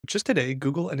Just today,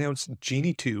 Google announced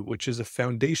GenieTube, which is a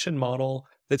foundation model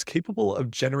that's capable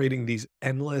of generating these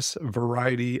endless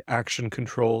variety, action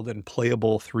controlled, and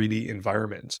playable 3D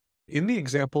environments. In the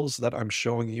examples that I'm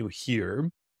showing you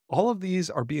here, all of these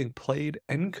are being played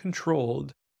and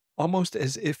controlled almost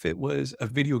as if it was a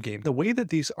video game. The way that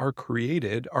these are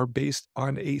created are based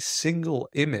on a single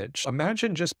image.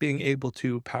 Imagine just being able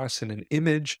to pass in an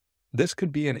image. This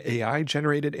could be an AI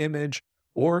generated image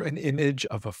or an image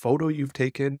of a photo you've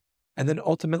taken, and then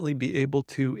ultimately be able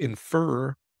to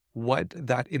infer what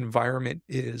that environment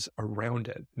is around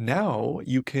it. Now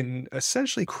you can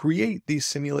essentially create these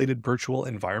simulated virtual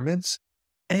environments,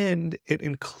 and it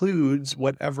includes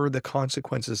whatever the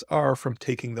consequences are from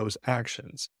taking those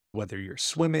actions, whether you're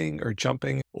swimming or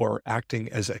jumping or acting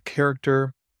as a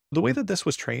character. The way that this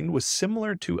was trained was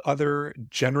similar to other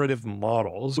generative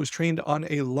models. It was trained on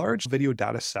a large video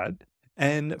data set.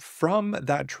 And from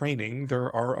that training,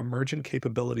 there are emergent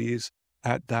capabilities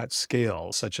at that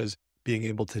scale, such as being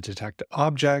able to detect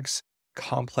objects,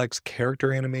 complex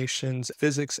character animations,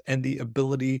 physics, and the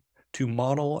ability to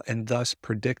model and thus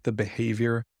predict the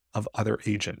behavior of other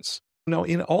agents. Now,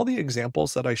 in all the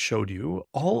examples that I showed you,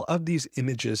 all of these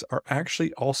images are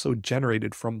actually also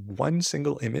generated from one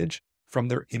single image from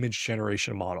their image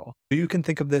generation model. So you can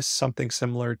think of this something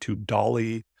similar to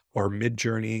Dolly or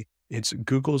Midjourney. It's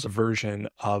Google's version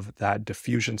of that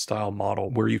diffusion style model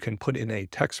where you can put in a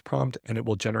text prompt and it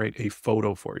will generate a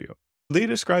photo for you. They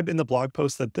describe in the blog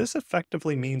post that this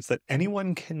effectively means that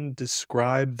anyone can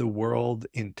describe the world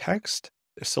in text,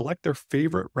 select their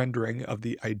favorite rendering of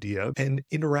the idea, and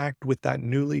interact with that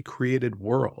newly created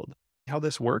world. How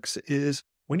this works is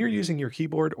when you're using your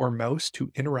keyboard or mouse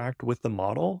to interact with the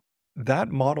model,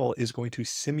 that model is going to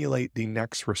simulate the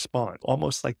next response,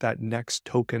 almost like that next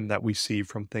token that we see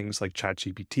from things like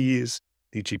ChatGPTs,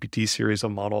 the GPT series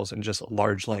of models, and just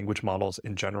large language models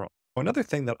in general. Another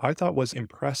thing that I thought was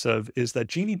impressive is that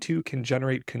Genie 2 can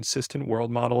generate consistent world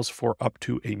models for up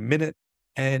to a minute,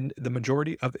 and the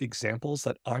majority of examples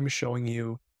that I'm showing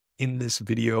you in this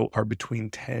video are between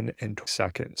 10 and 20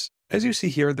 seconds. As you see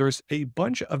here, there's a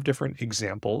bunch of different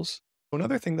examples.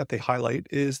 Another thing that they highlight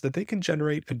is that they can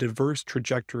generate a diverse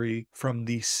trajectory from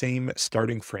the same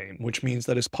starting frame, which means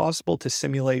that it's possible to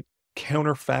simulate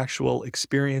counterfactual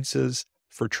experiences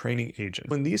for training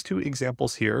agents. In these two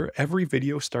examples here, every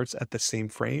video starts at the same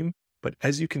frame, but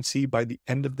as you can see by the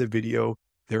end of the video,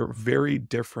 they're very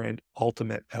different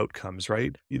ultimate outcomes,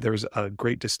 right? There's a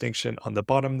great distinction on the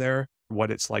bottom there,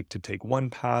 what it's like to take one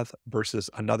path versus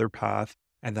another path,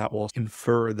 and that will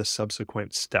infer the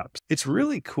subsequent steps. It's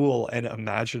really cool and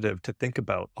imaginative to think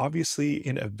about, obviously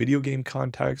in a video game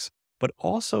context, but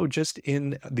also just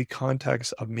in the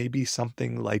context of maybe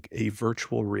something like a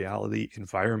virtual reality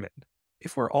environment.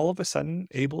 If we're all of a sudden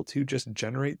able to just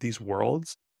generate these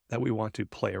worlds that we want to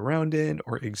play around in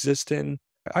or exist in,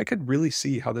 I could really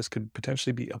see how this could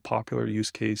potentially be a popular use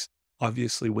case,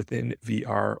 obviously within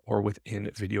VR or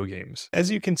within video games. As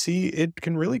you can see, it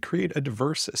can really create a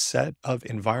diverse set of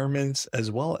environments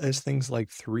as well as things like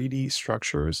 3D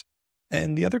structures.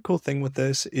 And the other cool thing with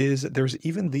this is there's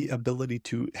even the ability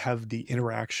to have the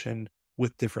interaction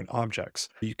with different objects.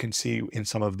 You can see in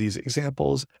some of these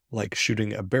examples, like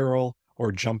shooting a barrel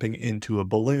or jumping into a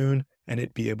balloon, and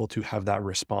it be able to have that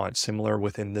response. Similar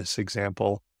within this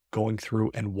example, going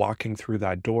through and walking through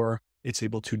that door, it's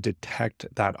able to detect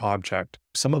that object,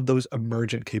 some of those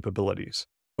emergent capabilities.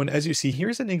 And as you see,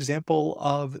 here's an example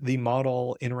of the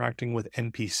model interacting with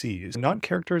NPCs, not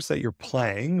characters that you're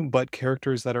playing, but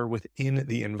characters that are within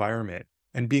the environment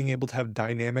and being able to have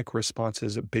dynamic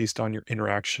responses based on your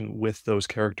interaction with those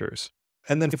characters.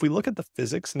 And then if we look at the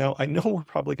physics, now I know we're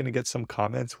probably going to get some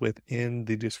comments within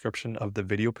the description of the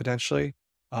video potentially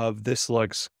of this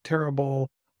looks terrible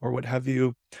or what have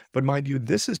you. But mind you,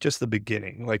 this is just the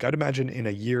beginning. Like I'd imagine in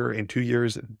a year, in 2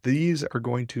 years, these are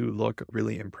going to look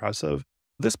really impressive.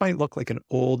 This might look like an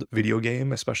old video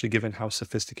game, especially given how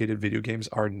sophisticated video games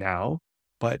are now,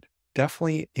 but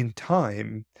definitely in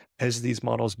time, as these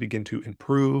models begin to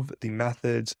improve the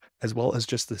methods, as well as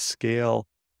just the scale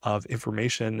of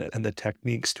information and the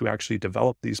techniques to actually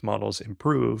develop these models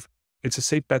improve, it's a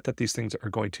safe bet that these things are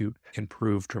going to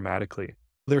improve dramatically.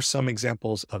 There's some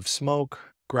examples of smoke,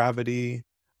 gravity,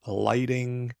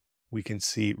 lighting. We can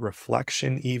see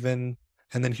reflection even.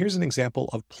 And then here's an example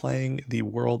of playing the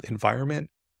world environment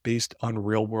based on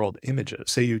real world images.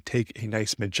 Say you take a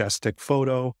nice majestic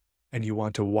photo and you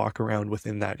want to walk around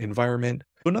within that environment.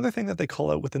 Another thing that they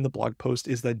call out within the blog post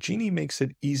is that Genie makes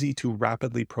it easy to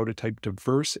rapidly prototype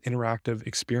diverse interactive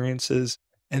experiences.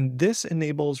 And this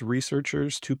enables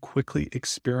researchers to quickly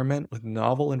experiment with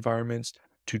novel environments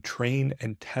to train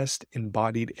and test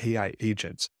embodied AI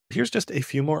agents. Here's just a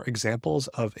few more examples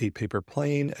of a paper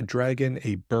plane, a dragon,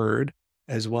 a bird,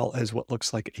 as well as what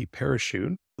looks like a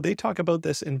parachute. They talk about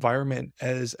this environment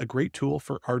as a great tool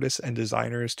for artists and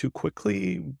designers to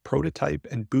quickly prototype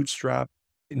and bootstrap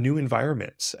new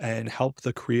environments and help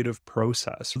the creative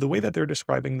process. The way that they're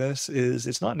describing this is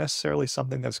it's not necessarily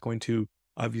something that's going to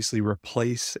obviously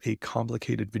replace a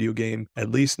complicated video game,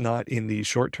 at least not in the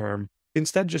short term.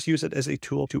 Instead, just use it as a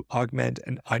tool to augment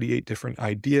and ideate different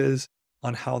ideas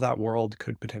on how that world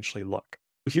could potentially look.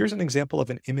 Here's an example of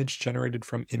an image generated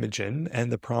from Imogen,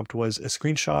 and the prompt was a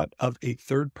screenshot of a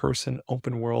third-person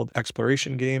open-world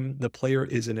exploration game. The player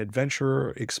is an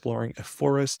adventurer exploring a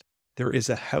forest. There is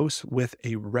a house with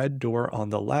a red door on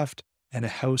the left and a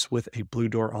house with a blue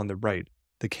door on the right.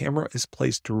 The camera is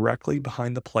placed directly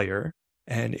behind the player,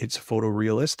 and it's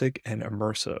photorealistic and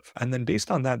immersive. And then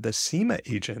based on that, the SEMA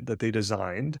agent that they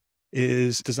designed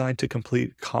is designed to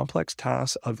complete complex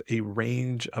tasks of a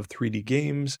range of 3D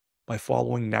games by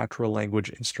following natural language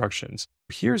instructions.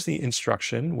 Here's the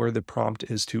instruction where the prompt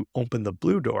is to open the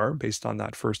blue door based on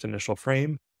that first initial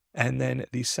frame. And then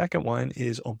the second one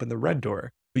is open the red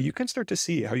door. But you can start to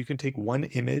see how you can take one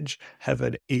image, have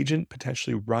an agent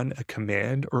potentially run a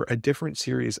command or a different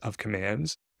series of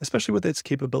commands, especially with its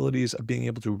capabilities of being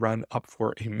able to run up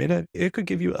for a minute. It could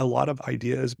give you a lot of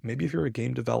ideas, maybe if you're a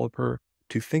game developer,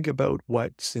 to think about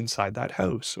what's inside that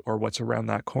house or what's around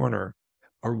that corner,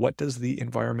 or what does the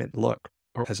environment look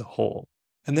or as a whole.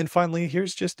 And then finally,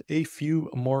 here's just a few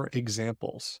more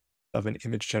examples of an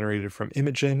image generated from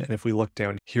Imogen. And if we look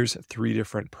down, here's 3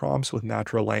 different prompts with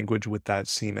natural language with that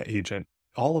SEMA agent,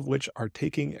 all of which are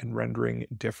taking and rendering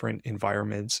different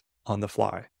environments on the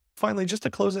fly. Finally, just to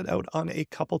close it out on a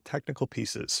couple technical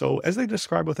pieces. So as they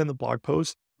describe within the blog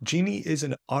post, Genie is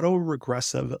an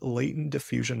autoregressive latent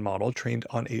diffusion model trained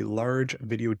on a large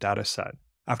video dataset.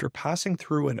 After passing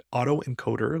through an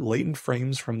autoencoder, latent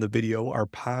frames from the video are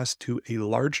passed to a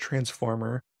large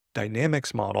transformer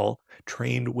dynamics model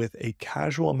trained with a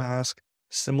causal mask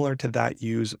similar to that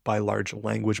used by large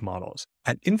language models.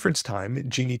 At inference time,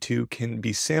 Genie 2 can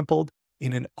be sampled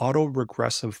in an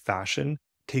autoregressive fashion,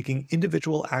 taking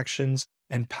individual actions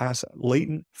and pass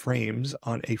latent frames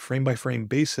on a frame-by-frame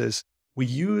basis. We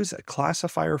use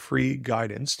classifier-free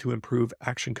guidance to improve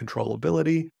action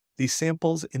controllability. These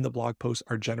samples in the blog post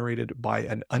are generated by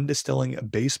an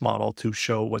undistilling base model to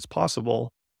show what's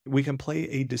possible. We can play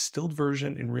a distilled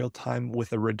version in real time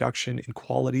with a reduction in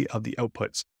quality of the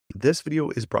outputs. This video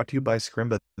is brought to you by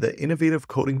Scrimba, the innovative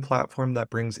coding platform that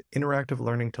brings interactive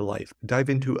learning to life. Dive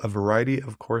into a variety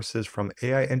of courses from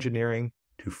AI engineering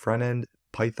to front-end,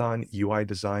 Python, UI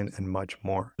design, and much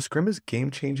more. Scrimba's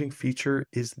game-changing feature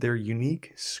is their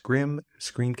unique Scrim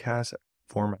screencast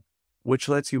format, which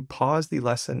lets you pause the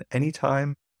lesson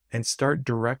anytime and start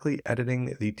directly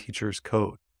editing the teacher's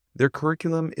code. Their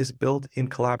curriculum is built in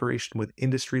collaboration with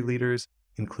industry leaders,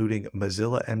 including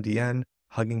Mozilla MDN,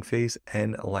 Hugging Face,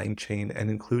 and LangChain, and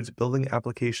includes building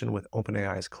application with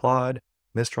OpenAI's Claude,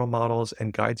 Mistral models,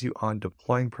 and guides you on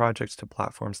deploying projects to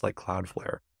platforms like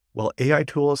Cloudflare. While AI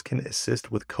tools can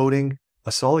assist with coding,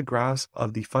 a solid grasp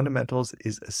of the fundamentals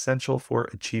is essential for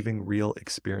achieving real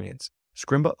experience.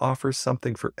 Scrimba offers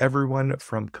something for everyone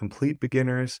from complete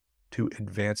beginners to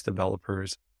advanced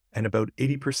developers, and about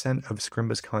 80% of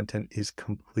Scrimba's content is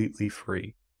completely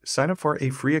free. Sign up for a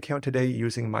free account today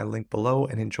using my link below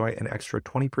and enjoy an extra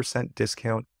 20%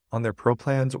 discount on their pro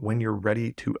plans when you're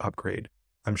ready to upgrade.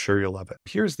 I'm sure you'll love it.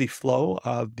 Here's the flow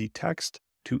of the text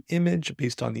to image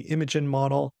based on the Imogen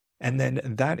model. And then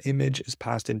that image is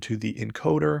passed into the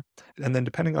encoder. And then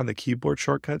depending on the keyboard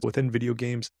shortcuts within video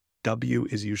games, W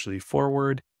is usually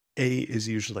forward, A is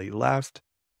usually left.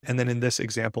 And then in this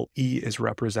example, E is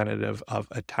representative of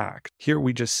attack. Here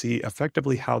we just see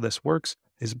effectively how this works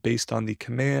is based on the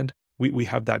command. We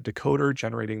have that decoder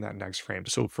generating that next frame.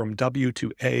 So from W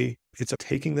to A, it's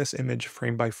taking this image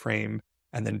frame by frame.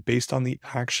 And then based on the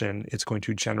action, it's going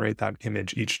to generate that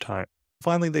image each time.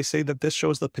 Finally, they say that this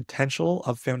shows the potential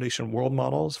of foundation world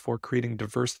models for creating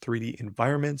diverse 3D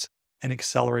environments and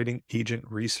accelerating agent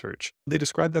research. They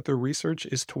describe that their research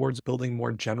is towards building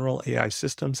more general AI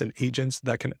systems and agents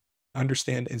that can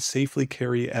understand and safely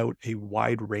carry out a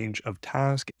wide range of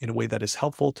tasks in a way that is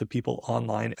helpful to people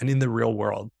online and in the real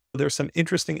world. There's some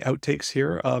interesting outtakes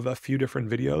here of a few different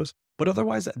videos, but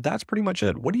otherwise, that's pretty much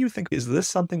it. What do you think? Is this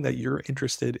something that you're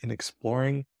interested in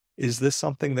exploring? Is this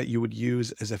something that you would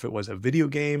use as if it was a video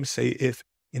game? Say if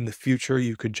in the future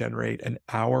you could generate an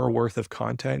hour worth of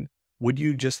content, would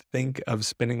you just think of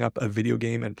spinning up a video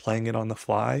game and playing it on the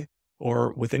fly?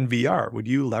 Or within VR, would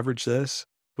you leverage this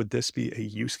Would this be a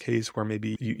use case where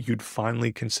maybe you'd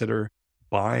finally consider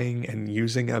buying and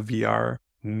using a VR?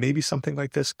 Maybe something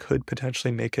like this could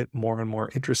potentially make it more and more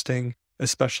interesting,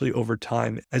 especially over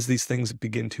time as these things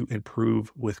begin to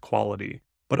improve with quality.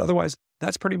 But otherwise,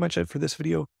 that's pretty much it for this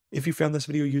video. If you found this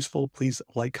video useful, please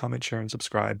like, comment, share, and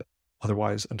subscribe.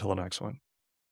 Otherwise, until the next one.